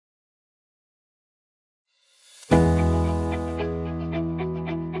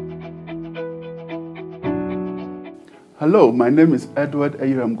Hello, my name is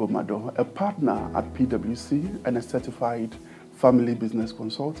Eyram Gomado, a partner at PwC and a certified family business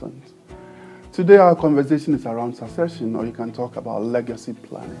consultant. Today our conversation is around succession, or you can talk about legacy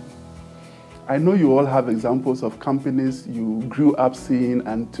planning. I know you all have examples of companies you grew up seeing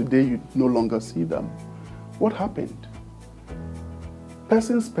and today you no longer see them. What happened?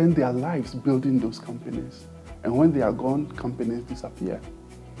 Persons spend their lives building those companies, and when they are gone, companies disappear.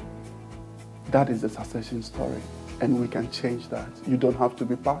 That is the succession story, and we can change that. You don't have to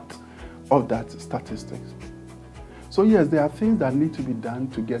be part of that statistics. So yes, there are things that need to be done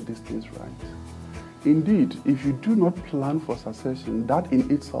to get these things right. Indeed, if you do not plan for succession, that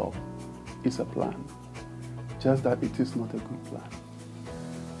in itself is a plan, just that it is not a good plan.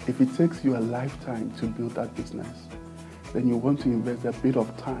 If it takes you a lifetime to build that business, then you want to invest a bit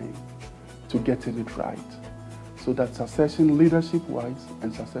of time to getting it right, so that succession leadership-wise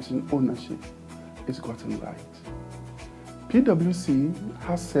and succession ownership is gotten right. PwC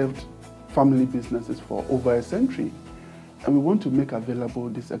has served family businesses for over a century, and we want to make available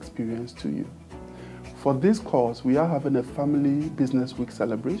this experience to you. For this course, we are having a Family Business Week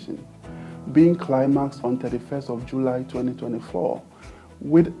celebration, being climaxed on 31st of July 2024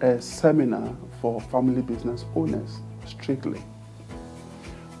 with a seminar for family business owners strictly.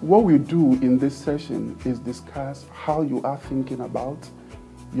 What we do in this session is discuss how you are thinking about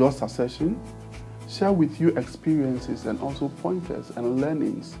your succession, share with you experiences and also pointers and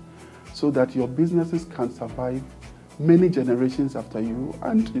learnings so that your businesses can survive many generations after you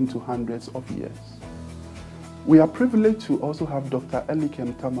and into hundreds of years. We are privileged to also have Dr.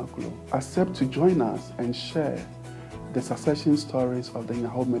 Eyram Gomado accept to join us and share the succession stories of the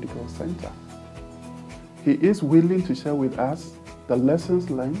Nyaho Medical Center. He is willing to share with us the lessons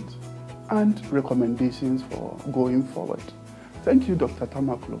learned and recommendations for going forward. Thank you, Dr.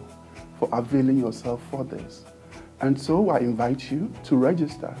 Gomado, for availing yourself for this. And so I invite you to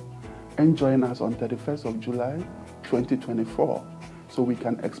register and join us on 31st of July 2024 so we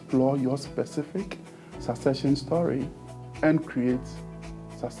can explore your specific succession story and create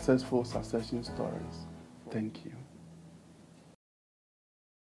successful succession stories. Thank you.